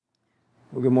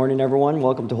Well, good morning, everyone.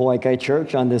 Welcome to Hawaii Kai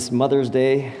Church on this Mother's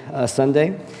Day Sunday.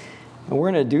 And we're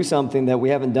going to do something that we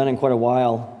haven't done in quite a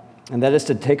while, and that is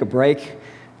to take a break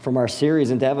from our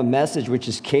series and to have a message which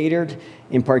is catered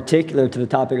in particular to the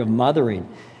topic of mothering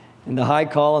and the high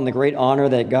call and the great honor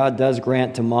that God does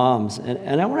grant to moms.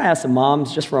 And I want to ask the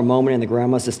moms just for a moment and the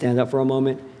grandmas to stand up for a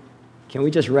moment. Can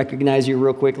we just recognize you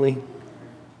real quickly?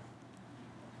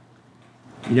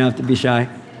 You don't have to be shy.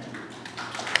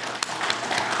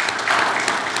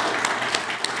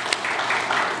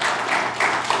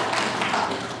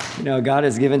 You know, God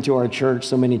has given to our church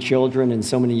so many children and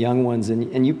so many young ones,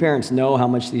 and you parents know how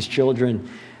much these children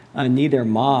need their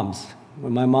moms.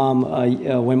 When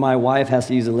my wife has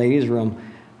to use the ladies' room,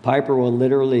 Piper will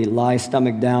literally lie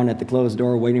stomach down at the closed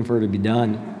door waiting for her to be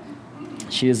done.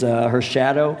 She is her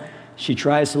shadow. She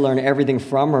tries to learn everything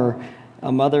from her.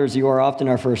 Mothers, you are often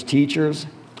our first teachers,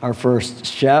 our first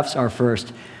chefs, our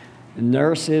first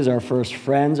nurses, our first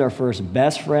friends, our first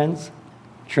best friends.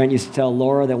 Trent used to tell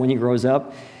Laura that when he grows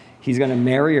up, he's going to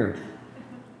marry her.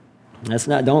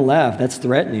 Don't laugh, that's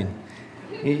threatening.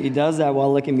 He does that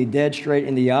while looking me dead straight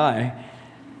in the eye.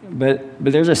 But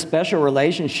there's a special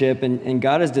relationship, and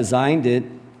God has designed it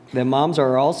that moms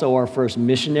are also our first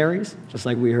missionaries, just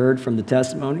like we heard from the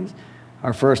testimonies,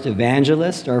 our first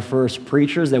evangelists, our first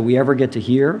preachers that we ever get to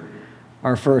hear,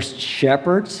 our first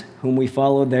shepherds whom we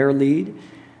follow their lead.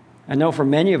 I know for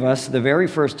many of us, the very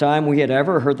first time we had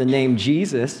ever heard the name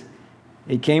Jesus,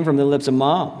 it came from the lips of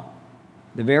mom.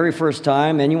 The very first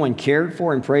time anyone cared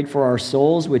for and prayed for our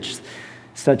souls, which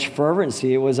such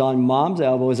fervency, it was on mom's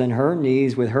elbows and her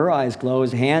knees with her eyes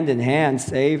closed, hand in hand,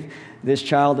 save this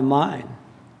child of mine.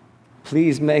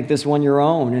 Please make this one your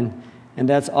own. And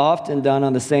that's often done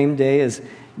on the same day as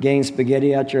getting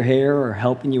spaghetti out your hair or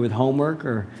helping you with homework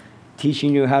or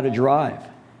teaching you how to drive.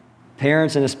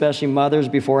 Parents, and especially mothers,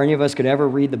 before any of us could ever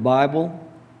read the Bible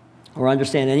or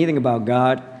understand anything about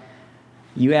God,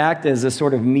 you act as a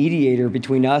sort of mediator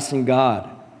between us and God.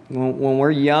 When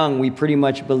we're young, we pretty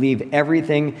much believe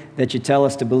everything that you tell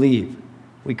us to believe.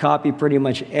 We copy pretty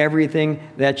much everything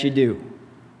that you do.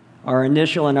 Our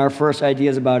initial and our first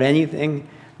ideas about anything,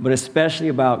 but especially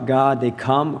about God, they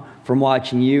come from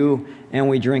watching you, and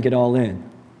we drink it all in.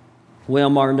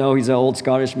 William Martineau, he's an old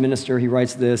Scottish minister, he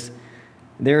writes this: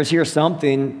 "There is here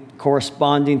something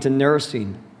corresponding to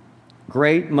nursing.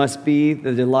 Great must be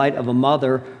the delight of a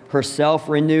mother, herself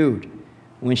renewed,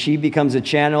 when she becomes a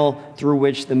channel through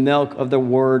which the milk of the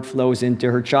word flows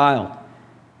into her child."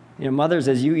 You know, mothers,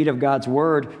 as you eat of God's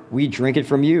word, we drink it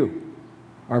from you.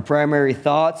 Our primary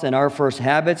thoughts and our first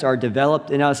habits are developed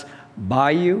in us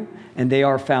by you, and they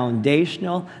are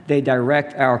foundational. They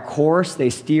direct our course. They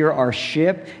steer our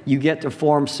ship. You get to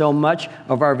form so much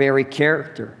of our very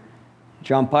character.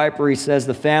 John Piper, he says,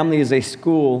 "The family is a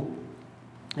school,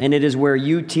 and it is where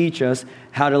you teach us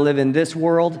how to live in this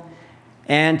world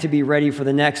and to be ready for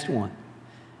the next one."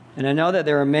 And I know that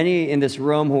there are many in this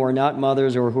room who are not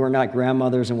mothers or who are not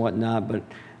grandmothers and whatnot, but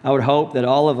I would hope that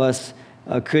all of us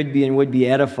could be and would be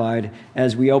edified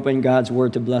as we open God's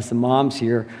word to bless the moms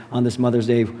here on this Mother's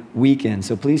Day weekend.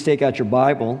 So please take out your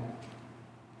Bible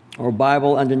or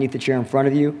Bible underneath the chair in front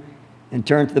of you and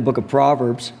turn to the book of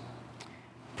Proverbs.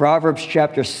 Proverbs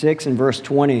chapter 6 and verse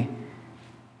 20.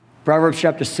 Proverbs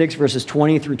chapter 6, verses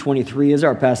 20 through 23 is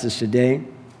our passage today.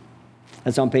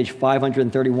 That's on page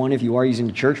 531 if you are using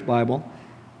the church Bible.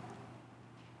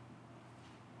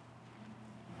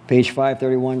 Page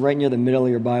 531, right near the middle of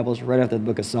your Bibles, right after the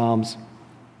book of Psalms.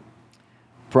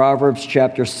 Proverbs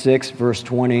chapter 6, verse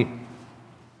 20.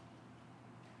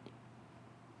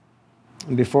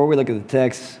 And before we look at the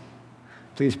text,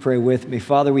 please pray with me.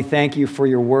 Father, we thank you for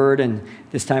your word and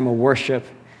this time of worship.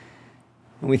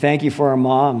 And we thank you for our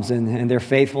moms and their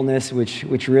faithfulness,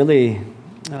 which really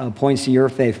points to your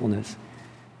faithfulness.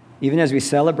 Even as we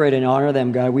celebrate and honor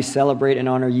them, God, we celebrate and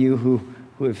honor you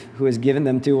who has given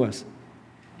them to us.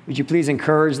 Would you please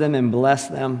encourage them and bless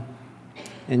them,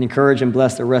 and encourage and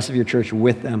bless the rest of your church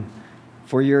with them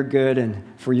for your good and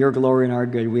for your glory and our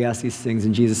good. We ask these things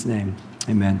in Jesus' name.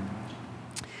 Amen.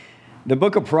 The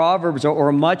book of Proverbs,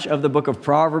 or much of the book of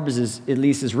Proverbs,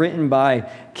 is written by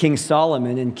King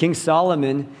Solomon. And King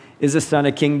Solomon is the son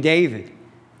of King David.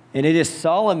 And it is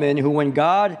Solomon who, when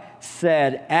God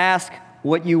said, "Ask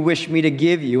what you wish me to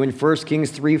give you," in 1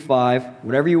 Kings 3:5,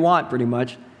 whatever you want pretty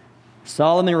much,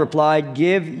 Solomon replied,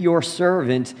 "Give your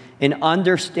servant an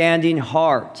understanding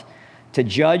heart to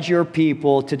judge your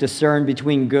people, to discern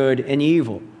between good and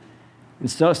evil." And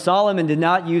so Solomon did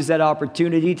not use that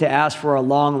opportunity to ask for a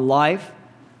long life,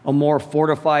 a more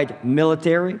fortified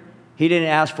military. He didn't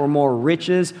ask for more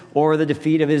riches or the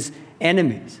defeat of his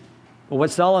enemies. But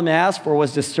what Solomon asked for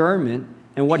was discernment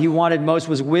And what he wanted most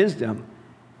was wisdom.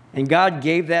 And God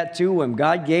gave that to him.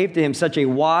 God gave to him such a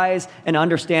wise and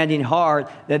understanding heart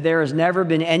that there has never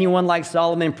been anyone like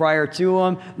Solomon prior to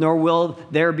him, nor will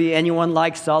there be anyone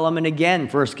like Solomon again,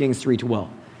 1 Kings 3:12.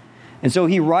 And so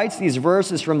he writes these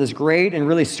verses from this great and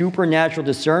really supernatural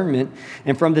discernment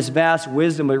and from this vast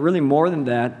wisdom, but really more than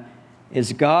that,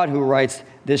 is God who writes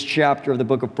this chapter of the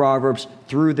book of Proverbs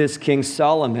through this King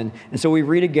Solomon. And so we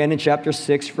read again in chapter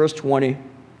 6, verse 20,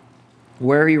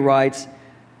 where he writes,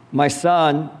 "My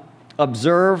son,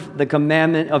 observe the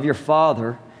commandment of your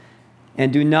father,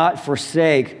 and do not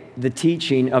forsake the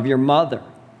teaching of your mother."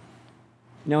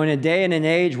 You know, in a day and an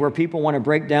age where people want to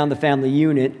break down the family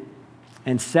unit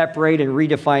and separate and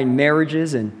redefine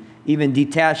marriages and even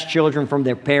detach children from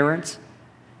their parents,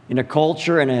 in a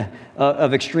culture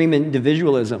of extreme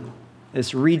individualism,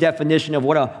 this redefinition of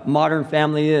what a modern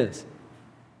family is.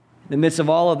 In the midst of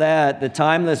all of that, the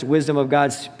timeless wisdom of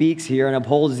God speaks here and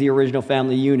upholds the original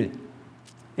family unit.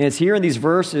 And it's here in these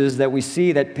verses that we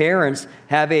see that parents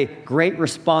have a great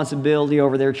responsibility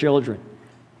over their children,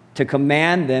 to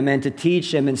command them and to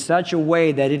teach them in such a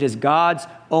way that it is God's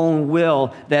own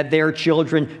will that their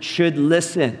children should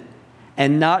listen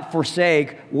and not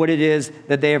forsake what it is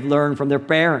that they have learned from their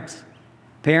parents.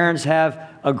 Parents have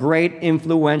a great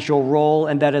influential role,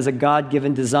 and that is a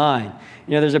God-given design.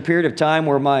 You know, there's a period of time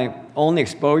where my only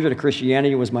exposure to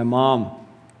Christianity was my mom.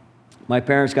 My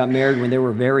parents got married when they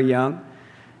were very young,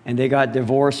 and they got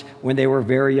divorced when they were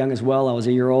very young as well. I was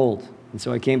a year old. And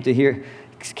so I came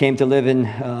to live in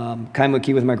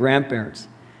Kaimuki with my grandparents.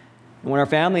 And when our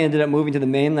family ended up moving to the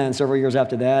mainland several years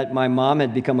after that, my mom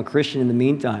had become a Christian in the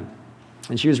meantime.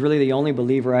 And she was really the only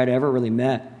believer I'd ever really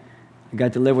met. I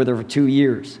got to live with her for 2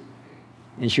 years.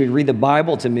 And she would read the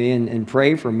Bible to me and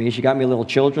pray for me. She got me a little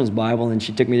children's Bible, and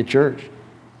she took me to church.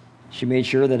 She made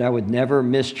sure that I would never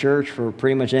miss church for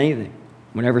pretty much anything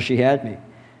whenever she had me.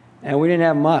 And we didn't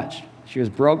have much. She was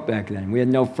broke back then. We had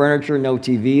no furniture, no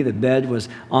TV. The bed was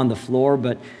on the floor,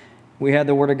 but we had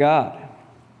the Word of God.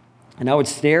 And I would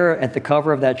stare at the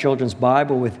cover of that children's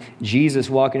Bible with Jesus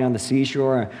walking on the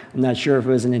seashore. I'm not sure if it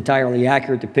was an entirely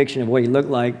accurate depiction of what he looked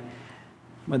like,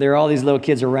 but there were all these little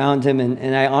kids around him,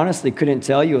 and I honestly couldn't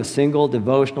tell you a single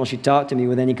devotional she taught to me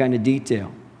with any kind of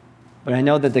detail. But I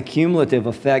know that the cumulative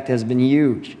effect has been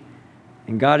huge.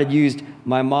 And God had used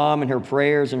my mom and her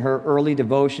prayers and her early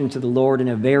devotion to the Lord in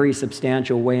a very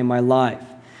substantial way in my life.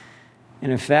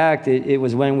 And in fact, it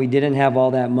was when we didn't have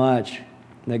all that much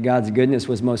that God's goodness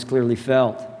was most clearly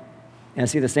felt. And I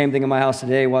see the same thing in my house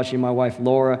today, watching my wife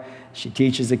Laura. She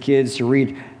teaches the kids to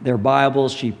read their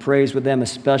Bibles. She prays with them,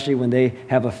 especially when they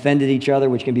have offended each other,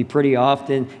 which can be pretty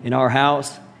often in our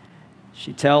house.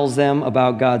 She tells them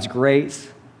about God's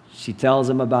grace. She tells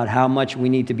them about how much we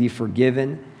need to be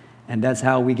forgiven, and that's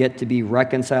how we get to be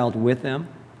reconciled with them.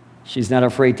 She's not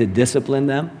afraid to discipline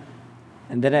them.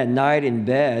 And then at night in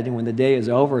bed, when the day is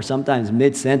over, sometimes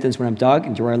mid-sentence when I'm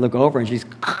talking to her, I look over and she's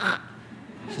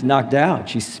knocked out.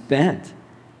 She's spent.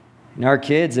 And our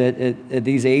kids at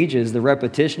these ages, the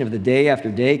repetition of the day after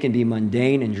day can be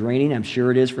mundane and draining. I'm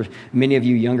sure it is for many of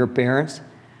you younger parents.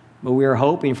 But we are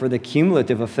hoping for the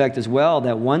cumulative effect as well,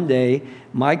 that one day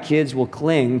my kids will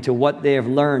cling to what they have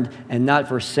learned and not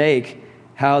forsake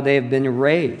how they have been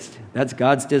raised. That's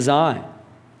God's design.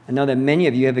 I know that many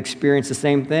of you have experienced the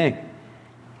same thing.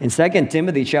 In 2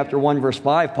 Timothy chapter 1, verse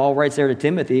 5, Paul writes there to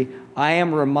Timothy, "I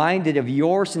am reminded of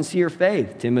your sincere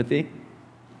faith, Timothy,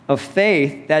 of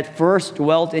faith that first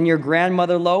dwelt in your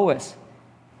grandmother Lois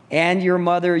and your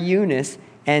mother Eunice,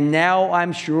 and now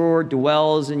I'm sure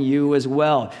dwells in you as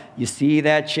well." You see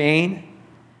that chain?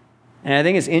 And I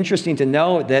think it's interesting to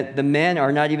note that the men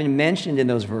are not even mentioned in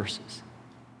those verses.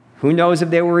 Who knows if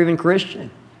they were even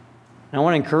Christian? And I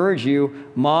want to encourage you,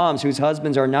 moms whose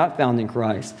husbands are not found in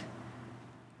Christ,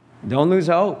 don't lose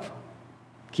hope.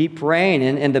 Keep praying,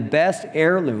 and the best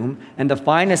heirloom and the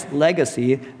finest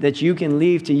legacy that you can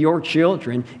leave to your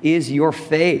children is your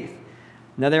faith.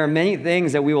 Now, there are many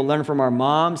things that we will learn from our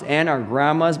moms and our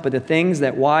grandmas, but the things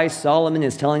that wise Solomon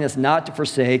is telling us not to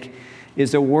forsake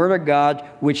is the Word of God,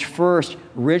 which first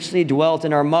richly dwelt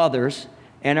in our mothers,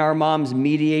 and our moms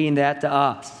mediating that to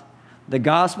us. The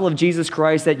gospel of Jesus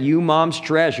Christ that you moms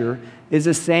treasure is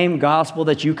the same gospel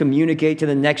that you communicate to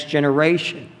the next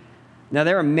generation. Now,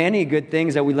 there are many good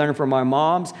things that we learn from our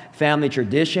moms: family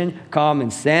tradition, common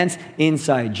sense,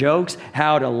 inside jokes,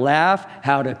 how to laugh,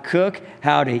 how to cook,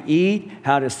 how to eat,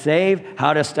 how to save,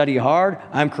 how to study hard.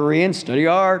 I'm Korean, study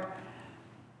hard.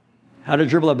 How to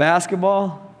dribble a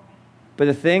basketball. But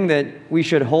the thing that we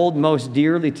should hold most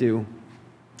dearly to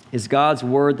is God's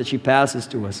word that she passes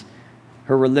to us,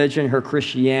 her religion, her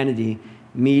Christianity,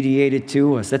 mediated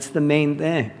to us. That's the main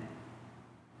thing.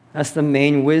 That's the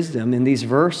main wisdom in these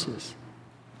verses.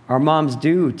 Our moms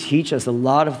do teach us a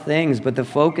lot of things, but the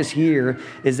focus here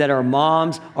is that our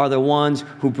moms are the ones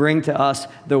who bring to us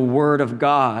the Word of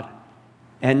God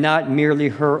and not merely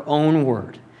her own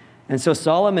word. And so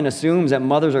Solomon assumes that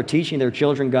mothers are teaching their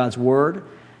children God's Word,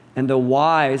 and the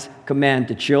wise command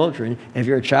to children, if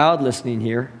you're a child listening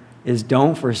here, is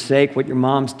don't forsake what your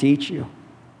moms teach you.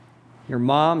 Your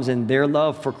moms and their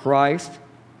love for Christ,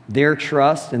 their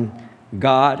trust in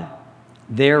God,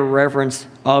 their reverence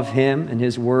of Him and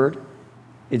His Word,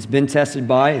 it's been tested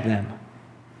by them.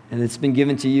 And it's been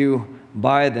given to you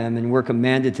by them, and we're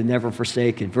commanded to never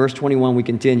forsake it. Verse 21, we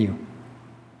continue.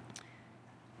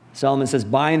 Solomon says,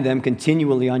 bind them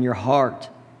continually on your heart.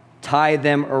 Tie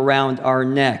them around our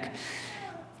neck.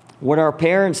 What our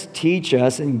parents teach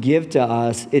us and give to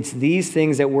us, it's these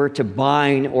things that we're to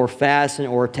bind or fasten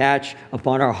or attach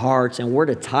upon our hearts, and we're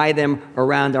to tie them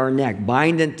around our neck.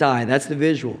 Bind and tie, that's the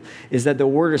visual, is that the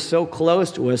Word is so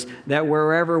close to us that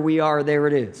wherever we are, there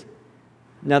it is.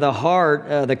 Now the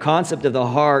heart, the concept of the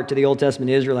heart to the Old Testament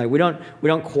Israelite, we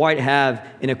don't quite have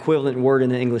an equivalent word in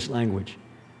the English language.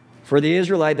 For the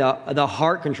Israelite, the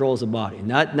heart controls the body,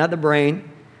 not the brain,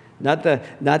 not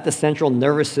the central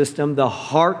nervous system. The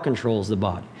heart controls the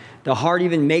body. The heart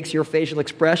even makes your facial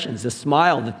expressions, the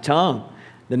smile, the tongue,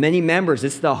 the many members.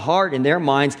 It's the heart in their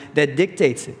minds that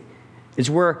dictates it. It's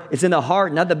in the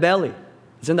heart, not the belly.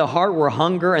 It's in the heart where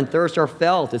hunger and thirst are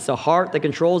felt. It's the heart that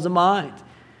controls the mind.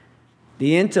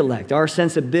 The intellect, our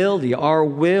sensibility, our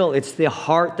will, it's the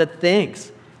heart that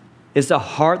thinks. It's the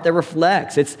heart that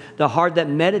reflects. It's the heart that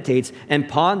meditates and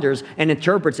ponders and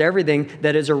interprets everything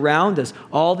that is around us.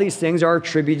 All these things are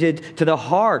attributed to the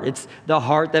heart. It's the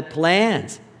heart that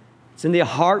plans. It's in the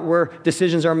heart where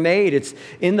decisions are made. It's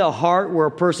in the heart where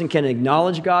a person can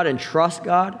acknowledge God and trust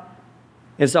God.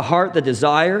 It's the heart that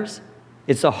desires.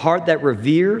 It's the heart that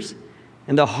reveres.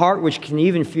 And the heart which can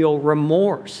even feel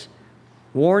remorse.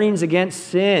 Warnings against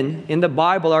sin in the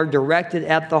Bible are directed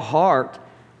at the heart,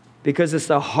 because it's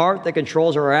the heart that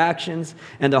controls our actions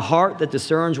and the heart that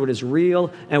discerns what is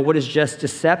real and what is just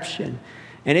deception.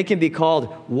 And it can be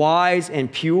called wise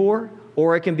and pure,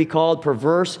 or it can be called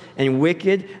perverse and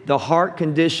wicked. The heart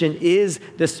condition is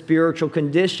the spiritual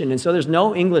condition. And so there's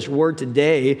no English word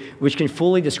today which can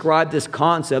fully describe this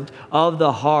concept of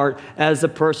the heart as the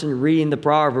person reading the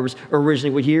Proverbs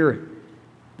originally would hear it.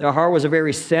 Their heart was the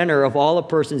very center of all a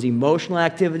person's emotional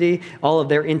activity, all of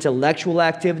their intellectual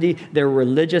activity, their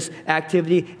religious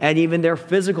activity, and even their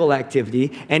physical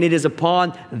activity. And it is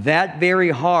upon that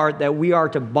very heart that we are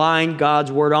to bind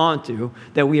God's Word onto,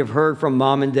 that we have heard from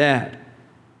mom and dad.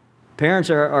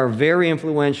 Parents are very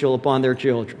influential upon their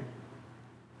children.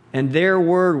 And their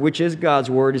word, which is God's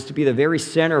Word, is to be the very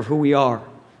center of who we are,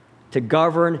 to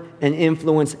govern and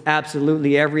influence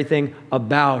absolutely everything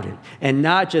about it. And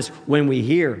not just when we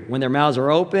hear, when their mouths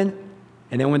are open,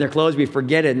 and then when they're closed, we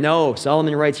forget it. No,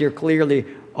 Solomon writes here clearly,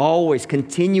 always,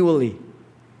 continually.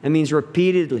 It means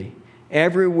repeatedly.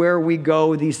 Everywhere we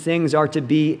go, these things are to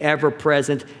be ever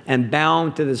present and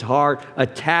bound to this heart,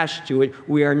 attached to it.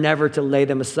 We are never to lay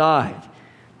them aside.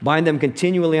 Bind them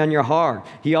continually on your heart.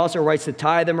 He also writes to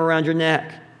tie them around your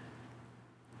neck.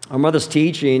 Our mother's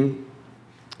teaching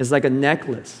is like a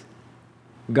necklace.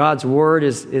 God's Word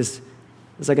is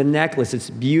like a necklace. It's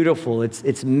beautiful.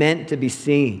 It's meant to be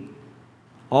seen.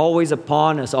 Always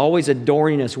upon us, always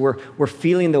adorning us. We're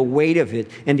feeling the weight of it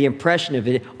and the impression of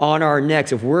it on our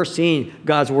necks. If we're seeing,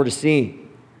 God's Word is seen.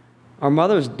 Our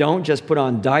mothers don't just put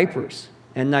on diapers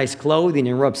and nice clothing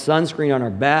and rub sunscreen on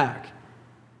our back.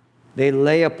 They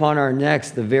lay upon our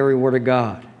necks the very Word of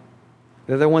God.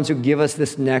 They're the ones who give us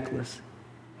this necklace.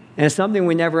 And it's something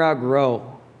we never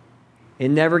outgrow. It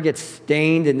never gets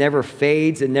stained. It never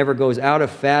fades. It never goes out of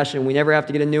fashion. We never have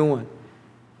to get a new one.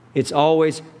 It's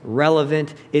always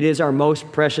relevant. It is our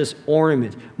most precious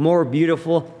ornament, more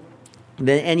beautiful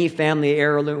than any family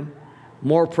heirloom,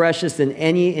 more precious than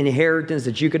any inheritance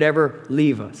that you could ever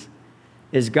leave us.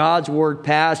 Is God's Word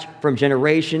passed from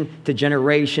generation to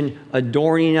generation,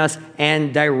 adorning us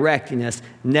and directing us.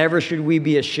 Never should we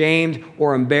be ashamed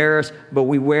or embarrassed, but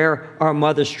we wear our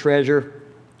mother's treasure.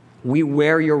 We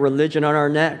wear your religion on our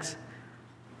necks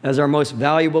as our most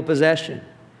valuable possession.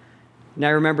 And I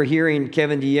remember hearing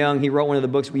Kevin DeYoung, he wrote one of the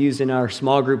books we used in our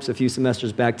small groups a few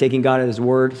semesters back, Taking God at His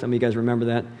Word. Some of you guys remember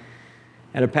that.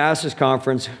 At a pastor's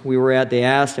conference we were at, they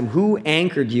asked him, who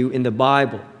anchored you in the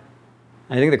Bible?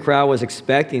 I think the crowd was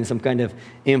expecting some kind of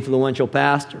influential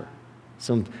pastor,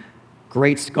 some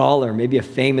great scholar, maybe a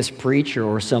famous preacher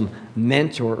or some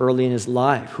mentor early in his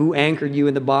life. Who anchored you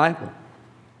in the Bible?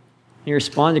 He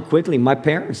responded quickly, my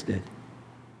parents did.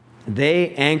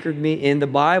 They anchored me in the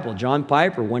Bible. John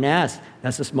Piper, when asked,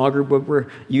 that's the small group book we're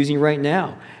using right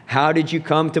now, how did you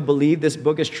come to believe this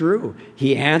book is true?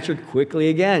 He answered quickly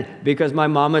again, because my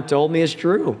mama told me it's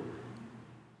true.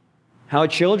 How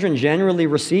children generally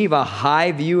receive a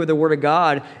high view of the Word of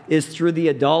God is through the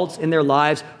adults in their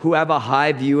lives who have a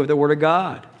high view of the Word of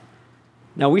God.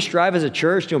 Now, we strive as a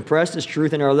church to impress this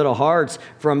truth in our little hearts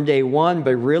from day one,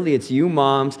 but really it's you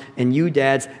moms and you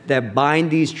dads that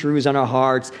bind these truths on our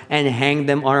hearts and hang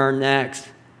them on our necks.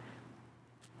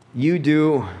 You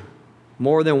do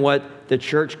more than what the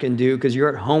church can do because you're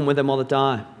at home with them all the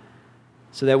time,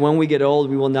 so that when we get old,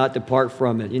 we will not depart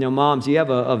from it. You know, moms, you have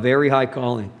a very high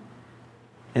calling.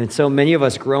 And so many of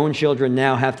us grown children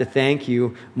now have to thank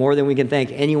you more than we can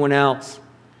thank anyone else,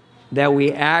 that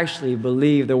we actually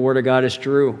believe the Word of God is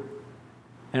true.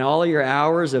 And all of your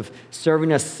hours of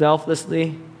serving us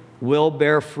selflessly will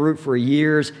bear fruit for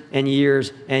years and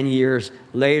years and years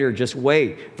later. Just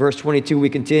wait. Verse 22, we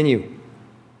continue.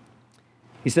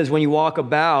 He says, when you walk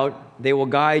about, they will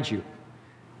guide you.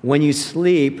 When you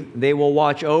sleep, they will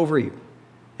watch over you.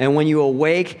 And when you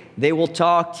awake, they will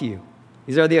talk to you.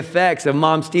 These are the effects of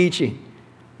mom's teaching.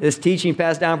 This teaching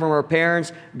passed down from our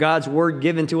parents, God's word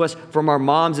given to us from our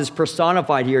moms is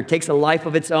personified here. It takes a life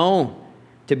of its own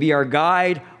to be our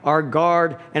guide, our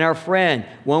guard, and our friend.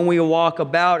 When we walk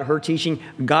about, her teaching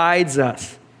guides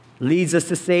us, leads us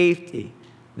to safety.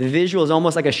 The visual is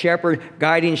almost like a shepherd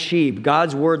guiding sheep.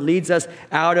 God's word leads us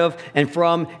out of and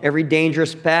from every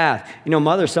dangerous path. You know,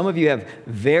 mothers, some of you have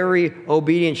very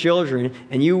obedient children,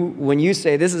 and when you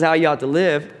say, this is how you ought to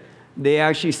live, they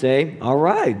actually say, all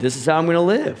right, this is how I'm going to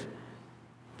live.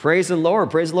 Praise the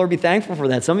Lord. Praise the Lord. Be thankful for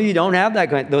that. Some of you don't have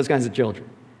those kinds of children.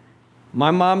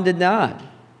 My mom did not.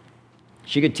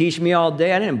 She could teach me all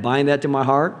day. I didn't bind that to my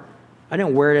heart. I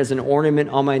didn't wear it as an ornament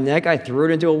on my neck. I threw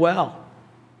it into a well.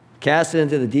 Cast it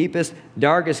into the deepest,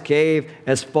 darkest cave,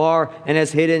 as far and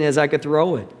as hidden as I could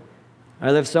throw it.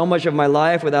 I lived so much of my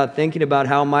life without thinking about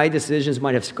how my decisions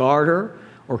might have scarred her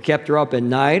or kept her up at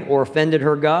night or offended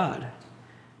her God.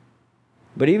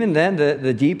 But even then,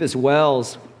 the deepest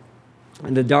wells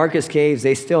and the darkest caves,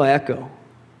 they still echo.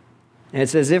 And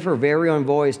it's as if her very own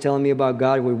voice telling me about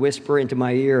God would whisper into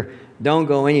my ear, don't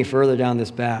go any further down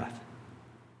this path.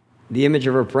 The image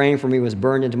of her praying for me was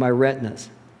burned into my retinas.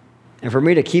 And for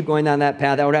me to keep going down that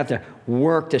path, I would have to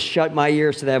work to shut my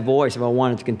ears to that voice if I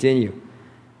wanted to continue.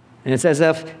 And it's as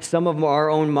if some of our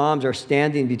own moms are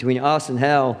standing between us and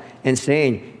hell and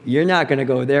saying, you're not going to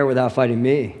go there without fighting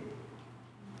me.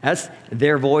 That's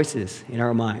their voices in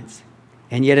our minds.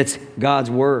 And yet it's God's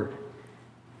word.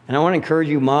 And I want to encourage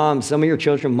you, moms, some of your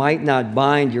children might not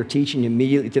bind your teaching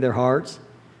immediately to their hearts,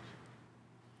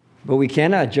 but we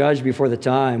cannot judge before the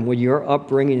time what your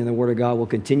upbringing in the Word of God will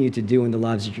continue to do in the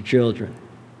lives of your children.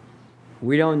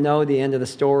 We don't know the end of the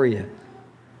story yet.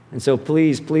 And so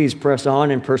please press on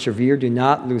and persevere. Do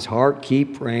not lose heart.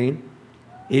 Keep praying.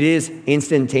 It is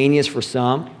instantaneous for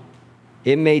some.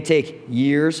 It may take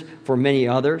years for many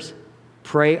others.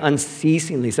 Pray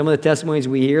unceasingly. Some of the testimonies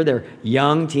we hear, they're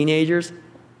young teenagers.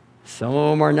 Some of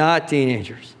them are not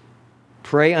teenagers.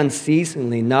 Pray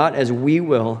unceasingly, not as we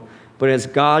will, but as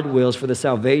God wills for the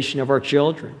salvation of our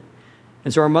children.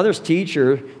 And so our mother's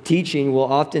teaching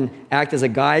will often act as a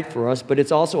guide for us, but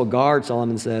it's also a guard,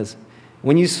 Solomon says.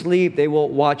 When you sleep, they will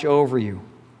watch over you.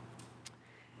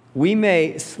 We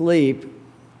may sleep,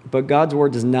 but God's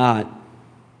word does not.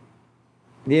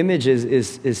 The image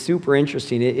is super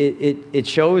interesting. It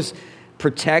shows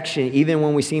protection even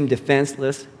when we seem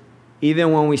defenseless,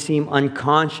 even when we seem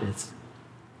unconscious.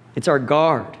 It's our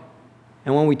guard.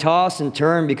 And when we toss and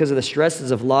turn because of the stresses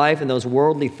of life and those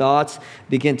worldly thoughts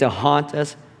begin to haunt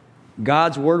us,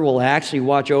 God's word will actually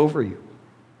watch over you.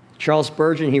 Charles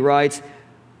Spurgeon, he writes,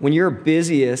 when you're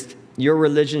busiest, your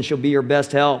religion shall be your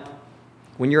best help.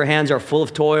 When your hands are full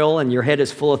of toil and your head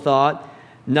is full of thought,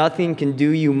 nothing can do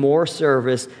you more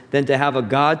service than to have a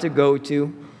God to go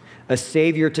to, a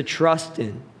Savior to trust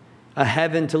in, a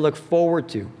heaven to look forward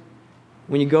to.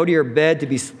 When you go to your bed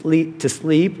to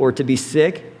sleep or to be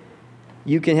sick,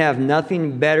 you can have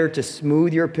nothing better to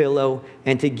smooth your pillow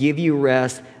and to give you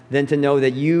rest than to know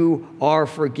that you are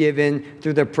forgiven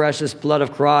through the precious blood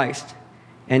of Christ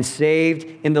and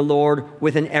saved in the Lord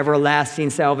with an everlasting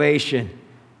salvation.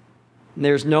 And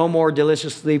there's no more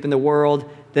delicious sleep in the world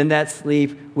than that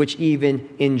sleep which even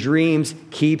in dreams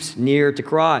keeps near to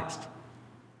Christ.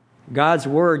 God's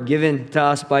word given to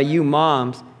us by you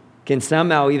moms can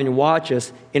somehow even watch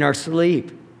us in our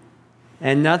sleep.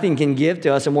 And nothing can give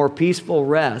to us a more peaceful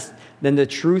rest than the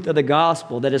truth of the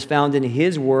gospel that is found in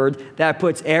His word that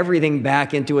puts everything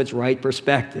back into its right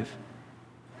perspective.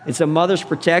 It's a mother's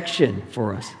protection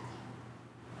for us.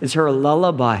 It's her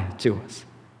lullaby to us.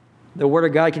 The Word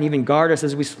of God can even guard us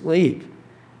as we sleep.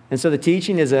 And so the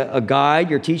teaching is a guide.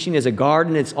 Your teaching is a guard,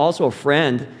 and it's also a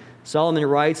friend. Solomon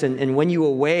writes, and when you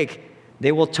awake,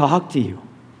 they will talk to you.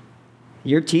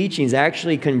 Your teachings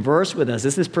actually converse with us.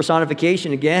 This is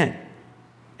personification again.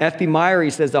 F.B. Meyer,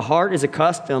 he says, the heart is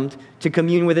accustomed to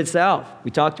commune with itself. We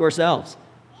talk to ourselves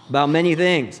about many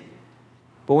things.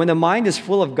 But when the mind is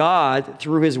full of God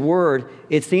through His Word,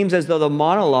 it seems as though the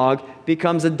monologue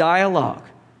becomes a dialogue.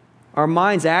 Our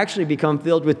minds actually become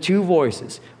filled with two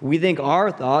voices. We think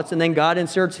our thoughts, and then God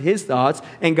inserts His thoughts,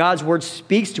 and God's Word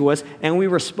speaks to us, and we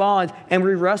respond, and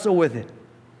we wrestle with it.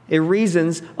 It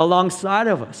reasons alongside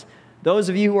of us. Those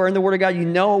of you who are in the Word of God, you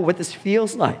know what this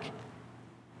feels like.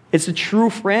 It's a true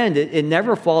friend. It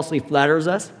never falsely flatters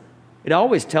us. It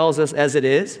always tells us as it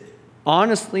is,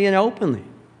 honestly and openly.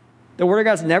 The Word of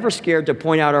God's never scared to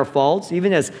point out our faults,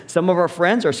 even as some of our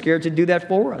friends are scared to do that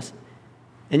for us.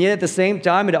 And yet at the same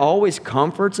time, it always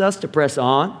comforts us to press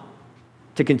on,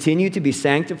 to continue to be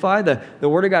sanctified. The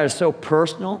Word of God is so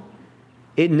personal.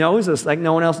 It knows us like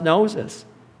no one else knows us.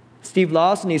 Steve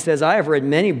Lawson, he says, I have read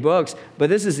many books, but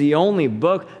this is the only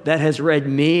book that has read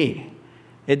me.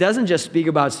 It doesn't just speak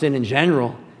about sin in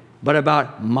general, but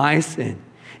about my sin.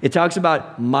 It talks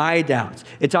about my doubts.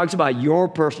 It talks about your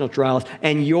personal trials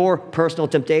and your personal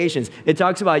temptations. It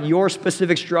talks about your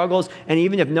specific struggles, and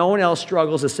even if no one else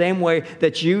struggles the same way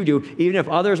that you do, even if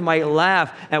others might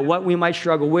laugh at what we might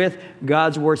struggle with,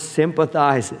 God's Word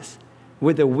sympathizes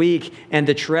with the weak and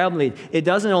the trembling. It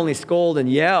doesn't only scold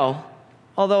and yell,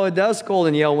 although it does scold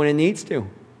and yell when it needs to.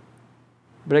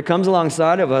 But it comes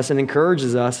alongside of us and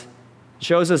encourages us. It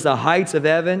shows us the heights of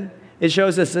heaven. It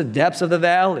shows us the depths of the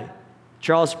valley.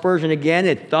 Charles Spurgeon again,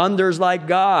 it thunders like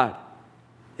God,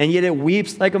 and yet it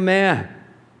weeps like a man.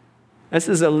 This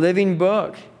is a living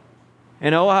book.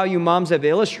 And oh, how you moms have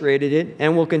illustrated it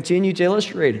and will continue to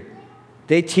illustrate it.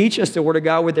 They teach us the Word of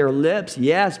God with their lips,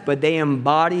 yes, but they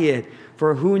embody it.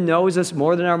 For who knows us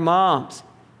more than our moms?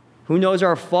 Who knows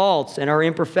our faults and our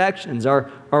imperfections,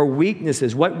 our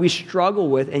weaknesses, what we struggle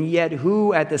with, and yet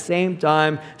who at the same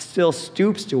time still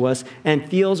stoops to us and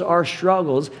feels our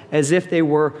struggles as if they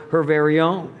were her very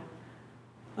own?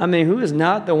 I mean, who is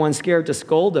not the one scared to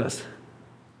scold us,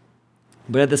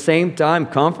 but at the same time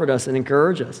comfort us and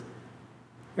encourage us?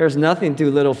 There's nothing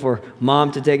too little for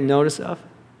Mom to take notice of.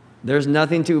 There's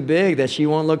nothing too big that she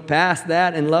won't look past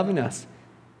that in loving us.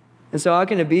 And so how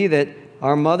can it be that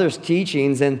our mother's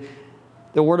teachings and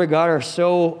the Word of God are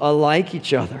so alike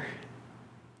each other?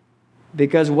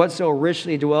 Because what so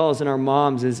richly dwells in our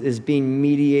moms is being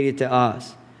mediated to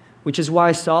us, which is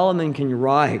why Solomon can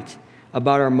write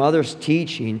about our mother's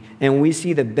teaching, and we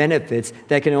see the benefits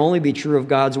that can only be true of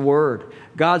God's Word.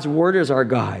 God's Word is our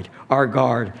guide, our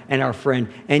guard, and our friend.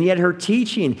 And yet her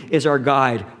teaching is our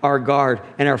guide, our guard,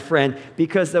 and our friend,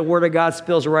 because the Word of God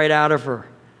spills right out of her.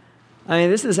 I mean,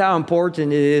 this is how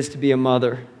important it is to be a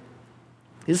mother.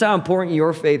 This is how important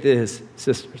your faith is,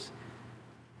 sisters.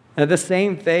 Now, the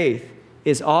same faith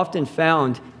is often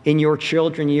found in your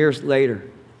children years later.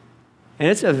 And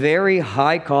it's a very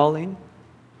high calling.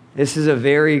 This is a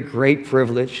very great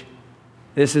privilege.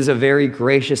 This is a very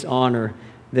gracious honor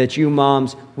that you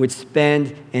moms would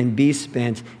spend and be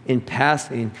spent in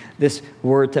passing this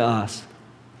word to us.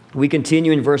 We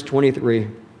continue in verse 23.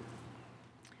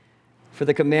 For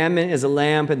the commandment is a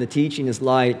lamp and the teaching is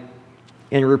light,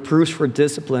 and reproofs for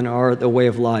discipline are the way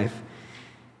of life.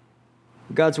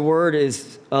 God's word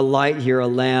is a light here, a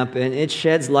lamp, and it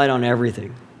sheds light on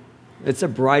everything. It's the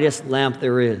brightest lamp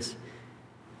there is.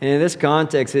 And in this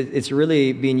context, it's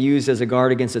really being used as a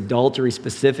guard against adultery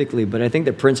specifically, but I think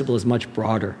the principle is much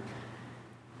broader.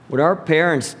 What our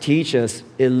parents teach us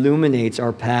illuminates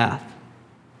our path.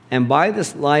 And by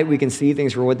this light, we can see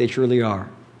things for what they truly are.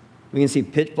 We can see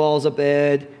pitfalls up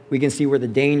ahead. We can see where the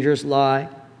dangers lie.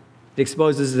 It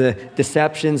exposes the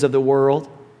deceptions of the world.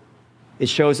 It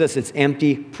shows us its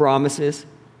empty promises.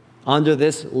 Under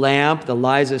this lamp, the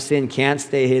lies of sin can't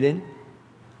stay hidden.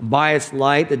 By its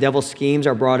light, the devil's schemes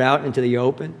are brought out into the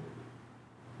open.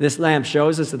 This lamp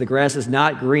shows us that the grass is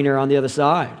not greener on the other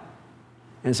side.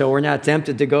 And so we're not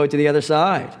tempted to go to the other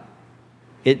side.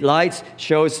 It lights,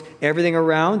 shows everything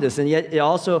around us, and yet it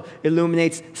also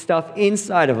illuminates stuff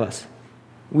inside of us.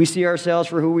 We see ourselves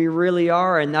for who we really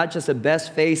are and not just the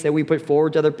best face that we put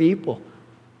forward to other people.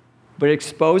 But it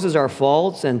exposes our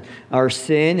faults and our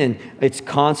sin and its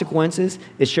consequences.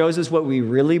 It shows us what we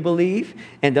really believe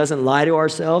and doesn't lie to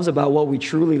ourselves about what we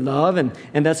truly love, and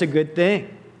that's a good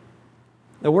thing.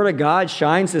 The Word of God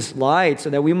shines this light so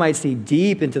that we might see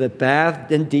deep into the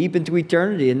path and deep into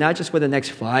eternity, and not just for the next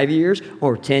 5 years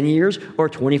or 10 years or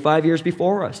 25 years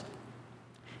before us.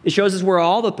 It shows us where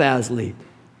all the paths lead.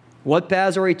 What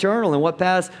paths are eternal and what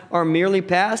paths are merely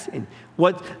passing.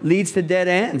 What leads to dead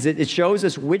ends. It shows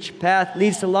us which path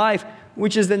leads to life,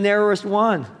 which is the narrowest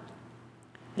one.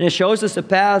 And it shows us the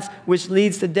paths which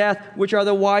leads to death, which are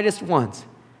the widest ones.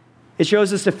 It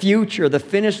shows us the future, the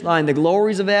finish line, the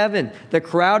glories of heaven, the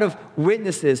crowd of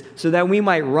witnesses, so that we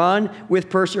might run with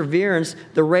perseverance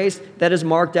the race that is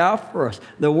marked out for us.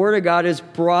 The Word of God is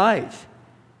bright.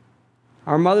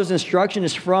 Our mother's instruction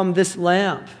is from this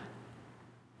lamp.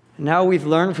 And now we've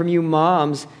learned from you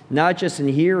moms, not just in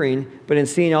hearing, but in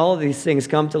seeing all of these things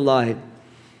come to light,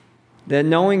 that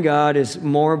knowing God is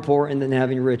more important than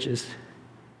having riches.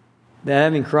 That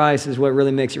having Christ is what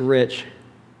really makes you rich.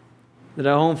 That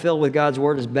a home filled with God's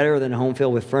Word is better than a home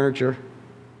filled with furniture.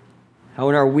 How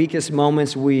in our weakest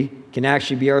moments we can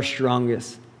actually be our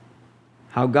strongest.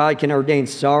 How God can ordain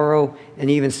sorrow and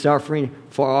even suffering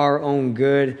for our own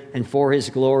good and for His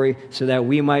glory, so that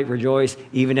we might rejoice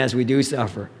even as we do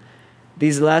suffer.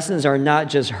 These lessons are not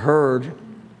just heard,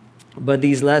 but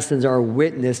these lessons are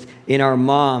witnessed in our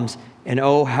moms, and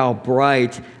oh, how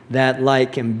bright that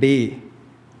light can be.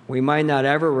 We might not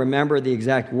ever remember the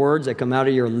exact words that come out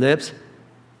of your lips,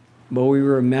 but we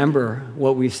remember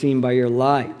what we've seen by your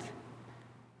light.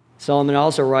 Solomon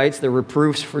also writes, the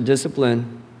reproofs for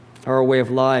discipline are a way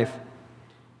of life.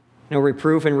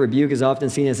 Reproof and rebuke is often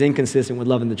seen as inconsistent with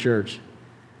loving the church.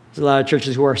 There's a lot of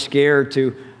churches who are scared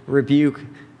to rebuke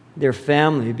their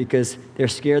family because they're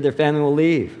scared their family will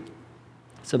leave.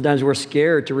 Sometimes we're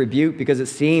scared to rebuke because it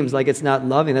seems like it's not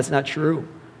loving. That's not true.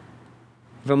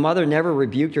 If a mother never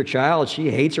rebuked her child,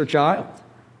 she hates her child.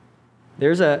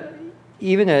 There's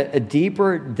even a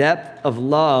deeper depth of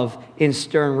love in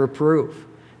stern reproof,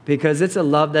 because it's a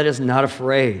love that is not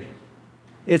afraid.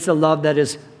 It's a love that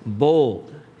is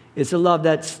bold. It's a love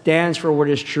that stands for what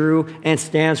is true and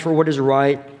stands for what is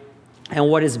right and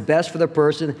what is best for the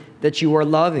person that you are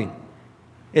loving.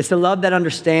 It's a love that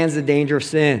understands the danger of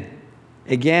sin.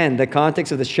 Again, the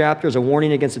context of this chapter is a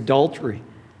warning against adultery.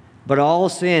 But all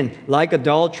sin, like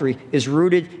adultery, is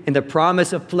rooted in the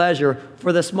promise of pleasure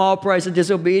for the small price of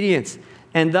disobedience.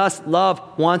 And thus,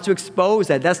 love wants to expose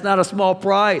that. That's not a small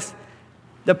price.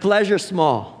 The pleasure's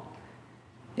small.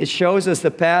 It shows us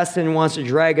the path sin wants to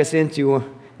drag us into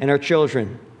and our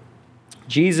children.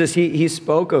 Jesus, he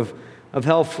spoke of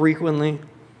hell frequently.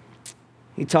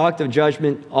 He talked of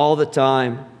judgment all the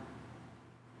time.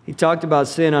 He talked about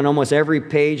sin on almost every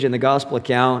page in the gospel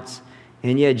accounts.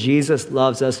 And yet Jesus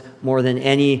loves us more than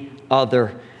any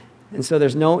other. And so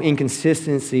there's no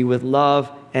inconsistency with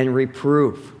love and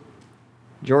reproof.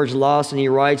 George Lawson, he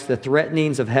writes, the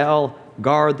threatenings of hell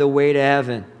guard the way to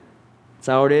heaven. That's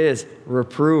how it is.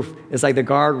 Reproof is like the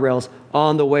guardrails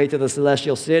on the way to the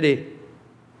celestial city.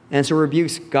 And so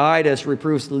rebukes guide us,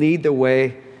 reproofs lead the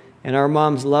way. And our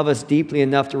moms love us deeply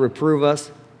enough to reprove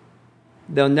us.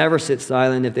 They'll never sit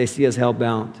silent if they see us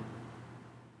hell-bound.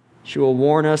 She will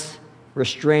warn us,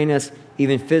 restrain us,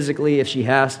 even physically if she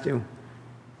has to.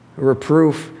 Her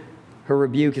reproof, her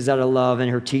rebuke is out of love, and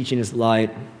her teaching is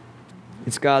light.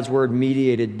 It's God's word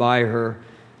mediated by her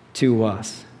to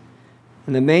us.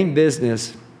 And the main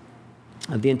business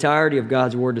of the entirety of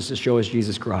God's word is to show us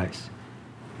Jesus Christ.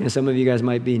 Some of you guys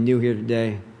might be new here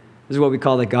today. This is what we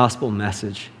call the gospel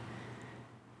message.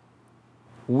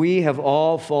 We have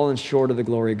all fallen short of the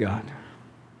glory of God.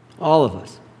 All of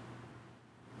us.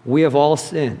 We have all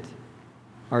sinned.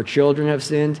 Our children have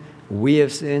sinned. We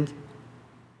have sinned.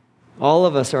 All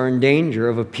of us are in danger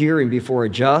of appearing before a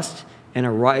just and a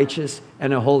righteous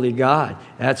and a holy God.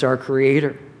 That's our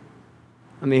Creator.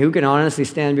 I mean, who can honestly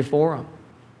stand before Him?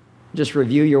 Just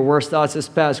review your worst thoughts this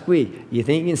past week. You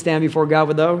think you can stand before God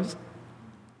with those?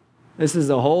 This is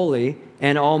the holy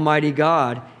and almighty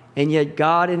God. And yet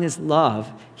God in His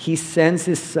love, He sends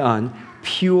His Son,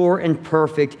 pure and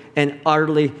perfect and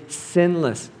utterly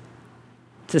sinless,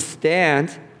 to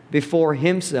stand before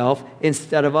Himself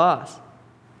instead of us.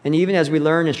 And even as we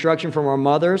learn instruction from our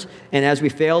mothers, and as we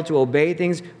fail to obey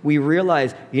things, we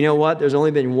realize, you know what? There's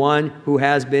only been one who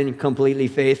has been completely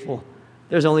faithful.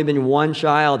 There's only been one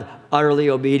child utterly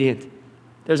obedient.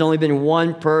 There's only been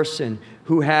one person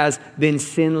who has been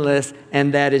sinless,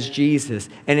 and that is Jesus.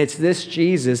 And it's this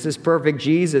Jesus, this perfect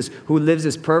Jesus, who lives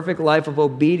this perfect life of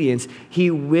obedience. He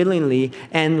willingly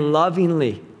and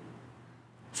lovingly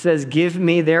says, give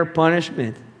me their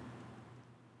punishment.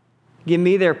 Give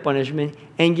me their punishment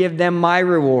and give them my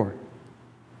reward.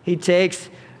 He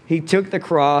took the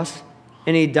cross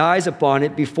and He dies upon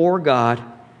it before God,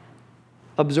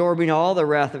 absorbing all the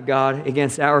wrath of God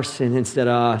against our sin instead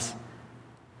of us.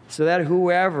 So that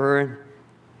whoever,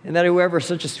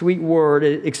 such a sweet word,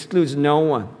 it excludes no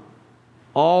one.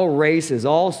 all races,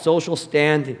 all social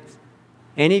standings,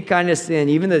 any kind of sin,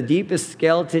 even the deepest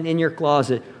skeleton in your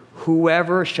closet,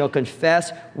 whoever shall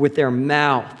confess with their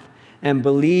mouth and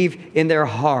believe in their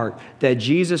heart that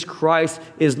Jesus Christ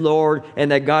is Lord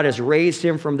and that God has raised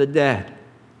him from the dead.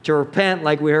 To repent,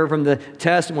 like we heard from the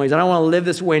testimonies. I don't want to live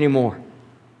this way anymore.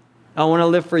 I want to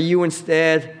live for you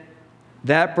instead.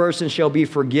 That person shall be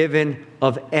forgiven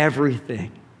of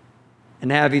everything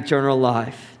and have eternal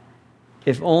life.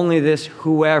 If only this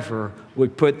whoever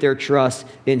would put their trust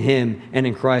in him and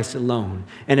in Christ alone.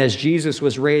 And as Jesus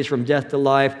was raised from death to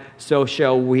life, so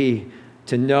shall we,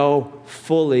 to know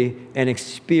fully and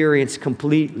experience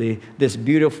completely this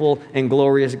beautiful and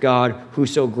glorious God who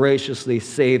so graciously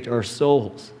saved our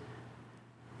souls.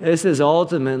 This is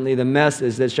ultimately the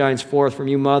message that shines forth from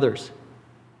you mothers.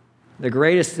 The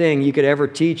greatest thing you could ever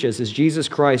teach us is Jesus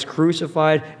Christ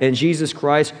crucified and Jesus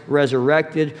Christ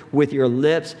resurrected with your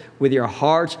lips, with your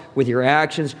hearts, with your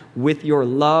actions, with your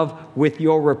love, with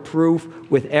your reproof,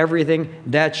 with everything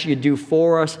that you do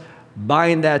for us.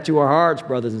 Bind that to our hearts,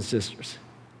 brothers and sisters,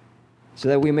 so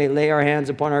that we may lay our hands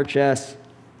upon our chests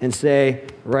and say,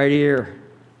 right here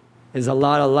is a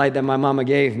lot of light that my mama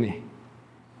gave me.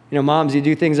 You know, moms, you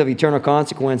do things of eternal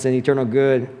consequence and eternal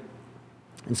good.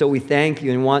 And so we thank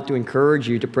you and want to encourage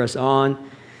you to press on,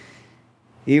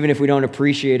 even if we don't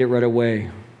appreciate it right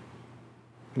away.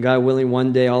 God willing,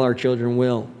 one day all our children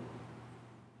will.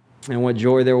 And what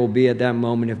joy there will be at that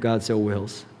moment if God so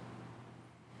wills.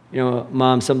 You know,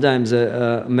 Mom, sometimes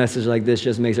a message like this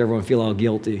just makes everyone feel all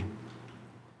guilty.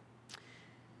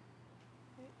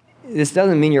 This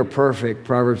doesn't mean you're perfect,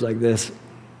 Proverbs like this.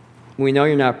 We know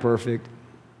you're not perfect.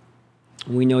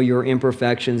 We know your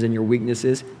imperfections and your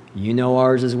weaknesses. You know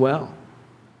ours as well.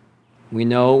 We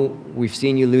know we've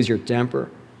seen you lose your temper.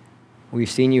 We've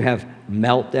seen you have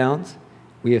meltdowns.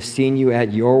 We have seen you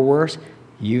at your worst.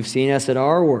 You've seen us at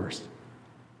our worst.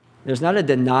 There's not a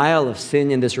denial of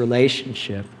sin in this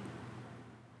relationship,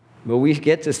 but we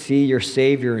get to see your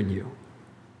Savior in you.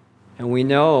 And we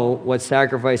know what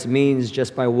sacrifice means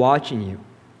just by watching you.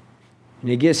 And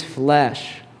it gives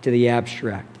flesh to the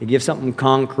abstract. It gives something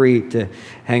concrete to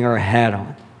hang our hat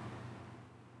on.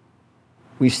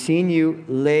 We've seen you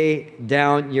lay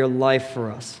down your life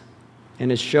for us.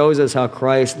 And it shows us how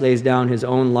Christ lays down his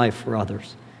own life for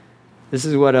others. This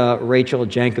is what Rachel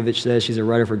Jankovic says. She's a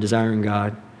writer for Desiring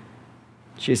God.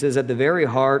 She says, at the very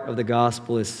heart of the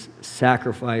gospel is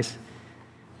sacrifice.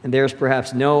 And there's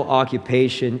perhaps no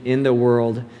occupation in the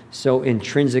world so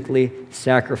intrinsically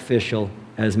sacrificial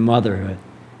as motherhood.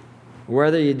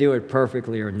 Whether you do it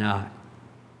perfectly or not.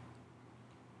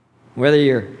 Whether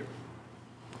you're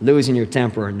losing your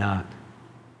temper or not.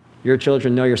 Your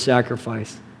children know your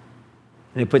sacrifice.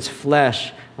 And it puts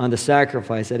flesh on the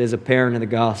sacrifice that is apparent in the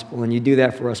gospel. And you do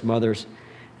that for us mothers.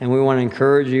 And we want to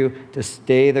encourage you to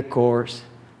stay the course,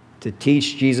 to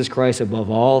teach Jesus Christ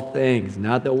above all things,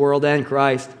 not the world and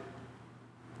Christ,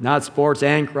 not sports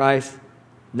and Christ,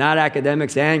 not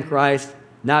academics and Christ,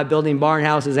 not building barn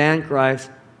houses and Christ.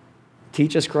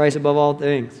 Teach us Christ above all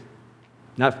things,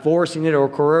 not forcing it or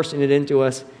coercing it into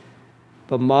us,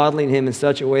 but modeling him in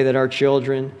such a way that our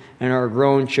children and our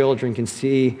grown children can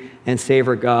see and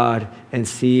savor God and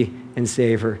see and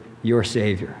savor your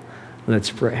Savior. Let's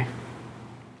pray.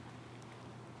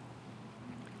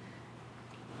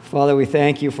 Father, we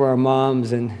thank you for our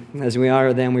moms, and as we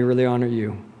honor them, we really honor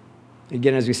you.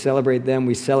 Again, as we celebrate them,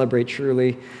 we celebrate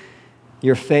truly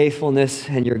your faithfulness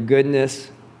and your goodness,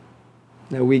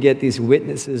 that we get these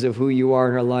witnesses of who you are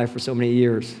in our life for so many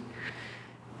years.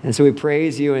 And so we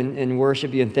praise you and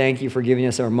worship you and thank you for giving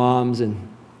us our moms. And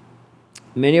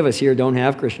many of us here don't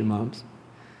have Christian moms.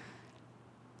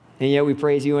 And yet we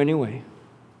praise you anyway.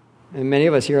 And many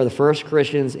of us here are the first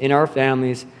Christians in our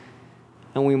families,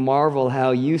 and we marvel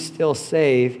how you still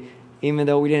save even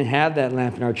though we didn't have that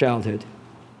lamp in our childhood.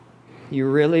 You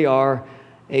really are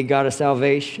a God of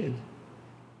salvation.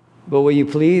 But will you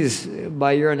please,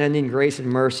 by your unending grace and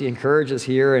mercy, encourage us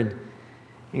here and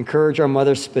encourage our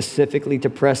mothers specifically to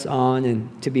press on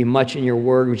and to be much in your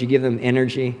word. Would you give them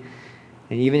energy?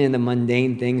 And even in the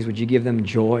mundane things, would you give them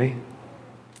joy?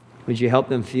 Would you help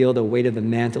them feel the weight of the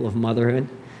mantle of motherhood?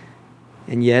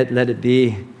 And yet let it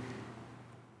be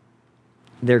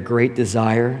their great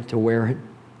desire to wear it.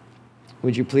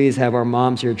 Would you please have our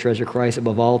moms here treasure Christ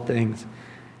above all things?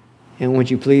 And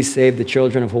would you please save the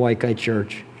children of Hawaii Kai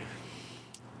Church?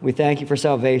 We thank you for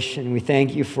salvation. We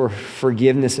thank you for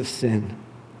forgiveness of sin.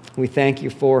 We thank you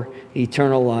for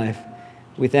eternal life.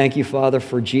 We thank you, Father,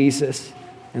 for Jesus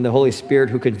and the Holy Spirit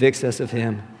who convicts us of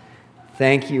him.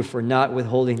 Thank you for not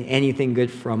withholding anything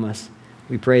good from us.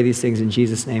 We pray these things in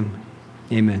Jesus' name.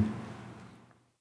 Amen.